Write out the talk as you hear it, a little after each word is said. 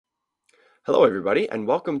Hello, everybody, and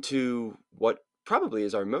welcome to what probably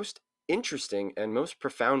is our most interesting and most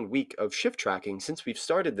profound week of shift tracking since we've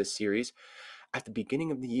started this series at the beginning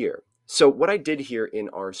of the year. So, what I did here in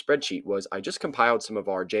our spreadsheet was I just compiled some of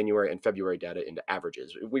our January and February data into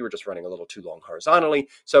averages. We were just running a little too long horizontally,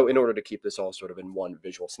 so in order to keep this all sort of in one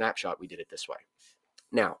visual snapshot, we did it this way.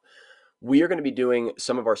 Now, we are going to be doing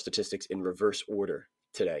some of our statistics in reverse order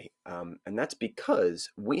today, and that's because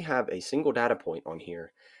we have a single data point on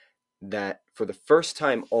here that for the first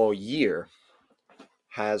time all year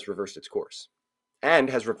has reversed its course and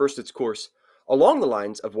has reversed its course along the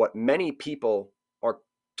lines of what many people are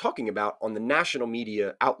talking about on the national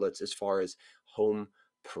media outlets as far as home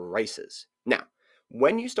prices. Now,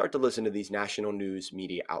 when you start to listen to these national news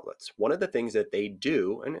media outlets, one of the things that they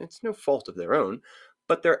do, and it's no fault of their own,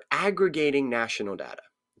 but they're aggregating national data.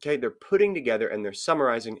 Okay, they're putting together and they're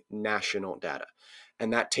summarizing national data.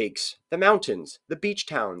 And that takes the mountains, the beach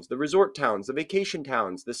towns, the resort towns, the vacation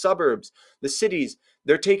towns, the suburbs, the cities.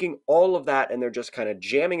 They're taking all of that and they're just kind of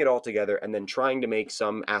jamming it all together and then trying to make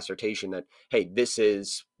some assertion that, hey, this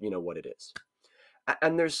is, what it is.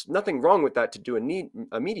 And there's nothing wrong with that to do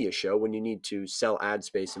a media show when you need to sell ad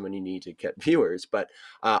space and when you need to get viewers. But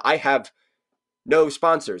I have no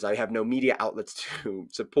sponsors. I have no media outlets to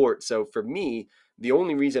support. So for me, the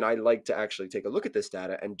only reason I like to actually take a look at this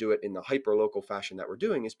data and do it in the hyper local fashion that we're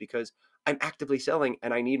doing is because I'm actively selling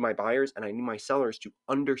and I need my buyers and I need my sellers to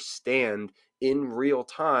understand in real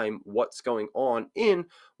time what's going on in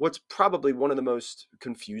what's probably one of the most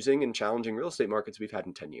confusing and challenging real estate markets we've had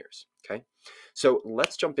in 10 years. Okay. So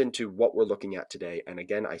let's jump into what we're looking at today. And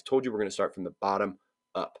again, I told you we're going to start from the bottom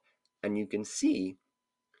up. And you can see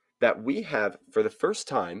that we have, for the first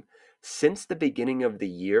time since the beginning of the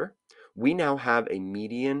year, we now have a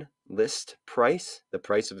median list price, the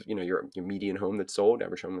price of your median home that's sold,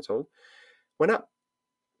 average home that's sold, went up.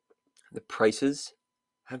 The prices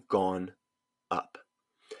have gone up.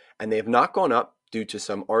 And they have not gone up due to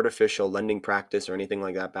some artificial lending practice or anything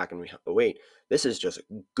like that back in 2008. This is just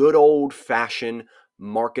good old-fashioned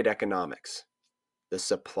market economics. The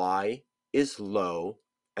supply is low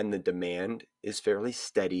and the demand is fairly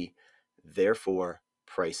steady. Therefore,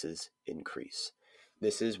 prices increase.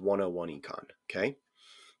 This is 101 econ, okay?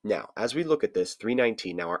 Now, as we look at this,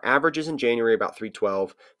 319. Now, our averages in January about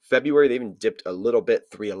 312. February, they even dipped a little bit,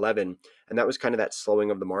 311. And that was kind of that slowing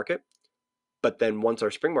of the market. But then once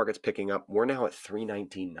our spring market's picking up, we're now at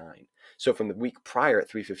 319.9. So from the week prior at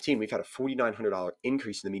 315, we've had a $4,900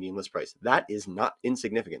 increase in the median list price. That is not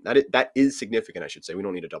insignificant. That is significant, I should say. We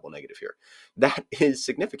don't need a double negative here. That is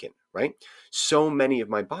significant, right? So many of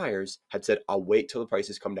my buyers had said, I'll wait till the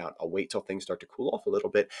prices come down. I'll wait till things start to cool off a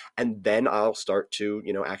little bit, and then I'll start to,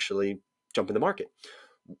 actually jump in the market.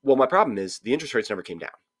 Well, my problem is the interest rates never came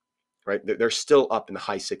down. Right, they're still up in the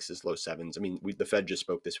high sixes, low sevens. I mean, the Fed just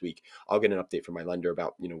spoke this week. I'll get an update from my lender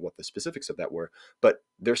about what the specifics of that were, but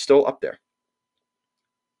they're still up there.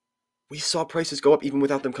 We saw prices go up even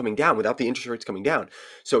without them coming down, without the interest rates coming down.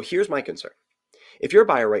 So here's my concern. If you're a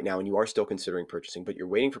buyer right now and you are still considering purchasing, but you're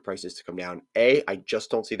waiting for prices to come down, I just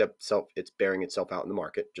don't see that it's bearing itself out in the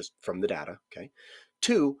market just from the data. Okay.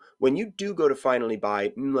 Two, when you do go to finally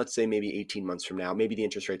buy, let's say maybe 18 months from now, maybe the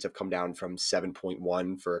interest rates have come down from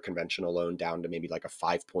 7.1 for a conventional loan down to maybe like a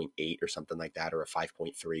 5.8 or something like that, or a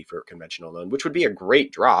 5.3 for a conventional loan, which would be a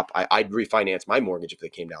great drop. I'd refinance my mortgage if they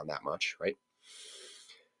came down that much, right?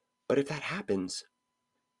 But if that happens,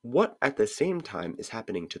 what at the same time is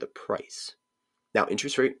happening to the price? Now,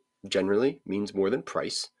 interest rate generally means more than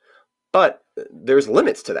price, but there's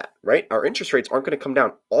limits to that, right? Our interest rates aren't going to come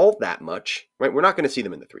down all that much, right? We're not going to see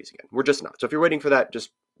them in the threes again. We're just not. So if you're waiting for that,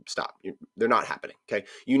 just stop. They're not happening, okay?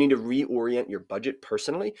 You need to reorient your budget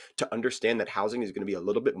personally to understand that housing is going to be a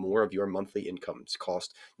little bit more of your monthly income's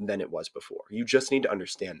cost than it was before. You just need to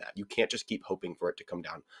understand that. You can't just keep hoping for it to come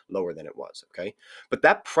down lower than it was, okay? But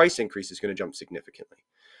that price increase is going to jump significantly.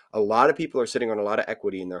 A lot of people are sitting on a lot of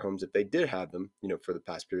equity in their homes if they did have them, for the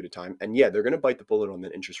past period of time. And yeah, they're going to bite the bullet on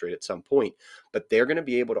the interest rate at some point, but they're going to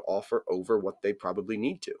be able to offer over what they probably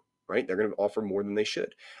need to, right? They're going to offer more than they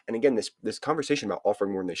should. And again, this conversation about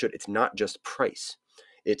offering more than they should, it's not just price.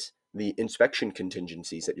 It's the inspection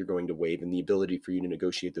contingencies that you're going to waive and the ability for you to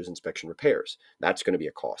negotiate those inspection repairs. That's going to be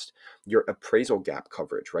a cost. Your appraisal gap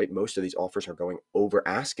coverage, right? Most of these offers are going over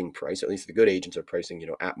asking price. At least the good agents are pricing,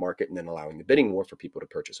 at market and then allowing the bidding war for people to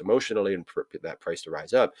purchase emotionally and for that price to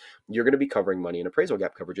rise up. You're going to be covering money in appraisal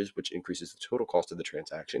gap coverages, which increases the total cost of the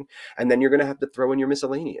transaction. And then you're going to have to throw in your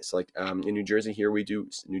miscellaneous. Like in New Jersey here, we do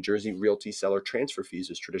New Jersey Realty seller transfer fees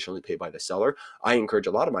is traditionally paid by the seller. I encourage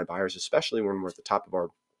a lot of my buyers, especially when we're at the top of our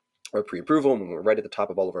or pre-approval, when we're right at the top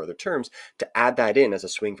of all of our other terms, to add that in as a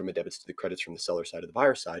swing from the debits to the credits from the seller side to the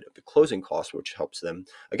buyer side of the closing cost, which helps them,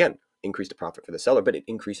 again, increase the profit for the seller, but it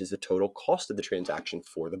increases the total cost of the transaction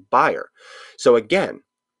for the buyer. So again,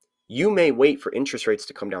 you may wait for interest rates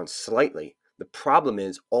to come down slightly. The problem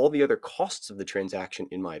is all the other costs of the transaction,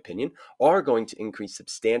 in my opinion, are going to increase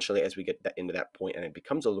substantially as we get into that point, and it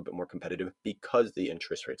becomes a little bit more competitive because the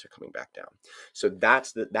interest rates are coming back down. So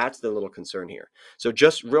that's the little concern here. So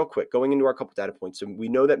just real quick, going into our couple data points, so we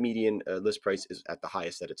know that median list price is at the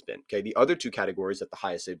highest that it's been. Okay, the other two categories at the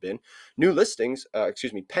highest they've been, new listings,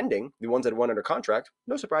 pending, the ones that went under contract,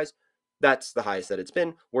 no surprise, that's the highest that it's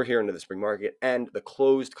been. We're here into the spring market, and the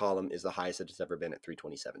closed column is the highest that it's ever been at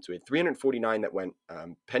 327. So we had 349 that went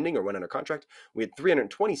pending or went under contract. We had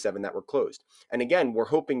 327 that were closed. And again, we're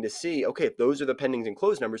hoping to see, okay, if those are the pendings and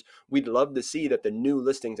closed numbers, we'd love to see that the new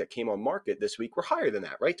listings that came on market this week were higher than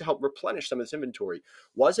that, right? To help replenish some of this inventory.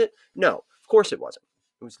 Was it? No, of course it wasn't.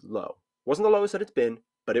 It was low. It wasn't the lowest that it's been,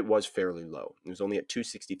 but it was fairly low. It was only at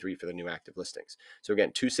 263 for the new active listings. So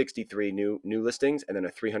again, 263 new listings, and then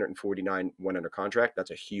a 349 went under contract.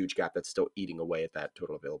 That's a huge gap that's still eating away at that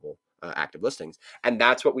total available active listings. And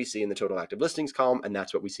that's what we see in the total active listings column, and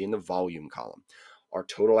that's what we see in the volume column. Our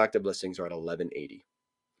total active listings are at 1180.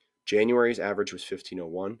 January's average was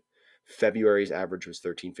 1501. February's average was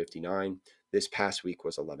 1359. This past week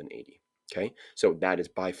was 1180. Okay, so that is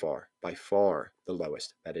by far the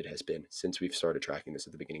lowest that it has been since we've started tracking this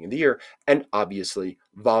at the beginning of the year. And obviously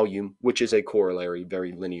volume, which is a corollary,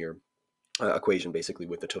 very linear equation basically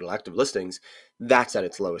with the total active listings, that's at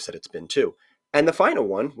its lowest that it's been too. And the final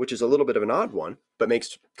one, which is a little bit of an odd one, but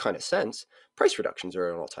makes kind of sense, price reductions are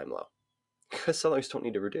at an all-time low because sellers don't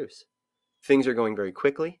need to reduce. Things are going very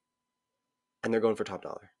quickly and they're going for top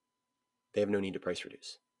dollar. They have no need to price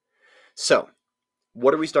reduce. So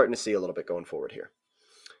what are we starting to see a little bit going forward here?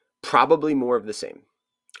 Probably more of the same.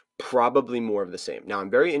 Now, I'm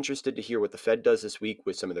very interested to hear what the Fed does this week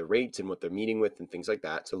with some of the rates and what they're meeting with and things like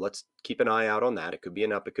that. So let's keep an eye out on that. It could be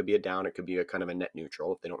an up, it could be a down, it could be a kind of a net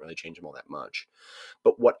neutral if they don't really change them all that much.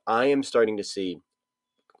 But what I am starting to see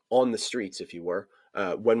on the streets, if you were,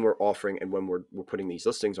 when we're offering and when we're putting these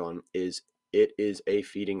listings on, is it is a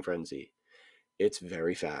feeding frenzy. It's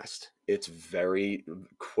very fast. It's very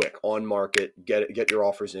quick on market. Get your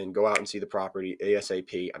offers in. Go out and see the property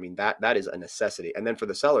ASAP. I mean, that is a necessity. And then for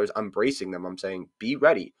the sellers, I'm bracing them. I'm saying, be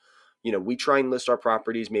ready. We try and list our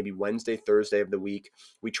properties maybe Wednesday, Thursday of the week.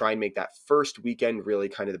 We try and make that first weekend really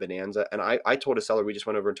kind of the bonanza. And I told a seller, we just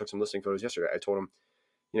went over and took some listing photos yesterday. I told him,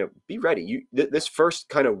 be ready. This first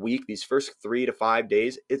kind of week, these first 3 to 5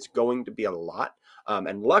 days, it's going to be a lot.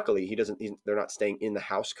 And luckily, they're not staying in the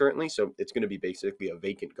house currently. So it's going to be basically a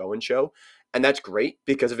vacant go-and show. And that's great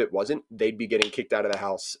because if it wasn't, they'd be getting kicked out of the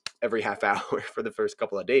house every half hour for the first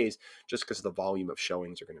couple of days just because the volume of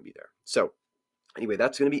showings are going to be there. So anyway,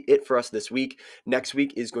 that's going to be it for us this week. Next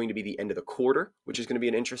week is going to be the end of the quarter, which is going to be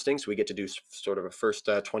an interesting. So we get to do sort of a first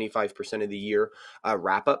 25% of the year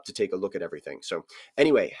wrap up to take a look at everything. So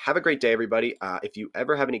anyway, have a great day, everybody. If you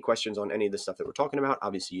ever have any questions on any of the stuff that we're talking about,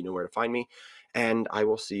 obviously you know where to find me, and I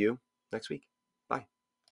will see you next week.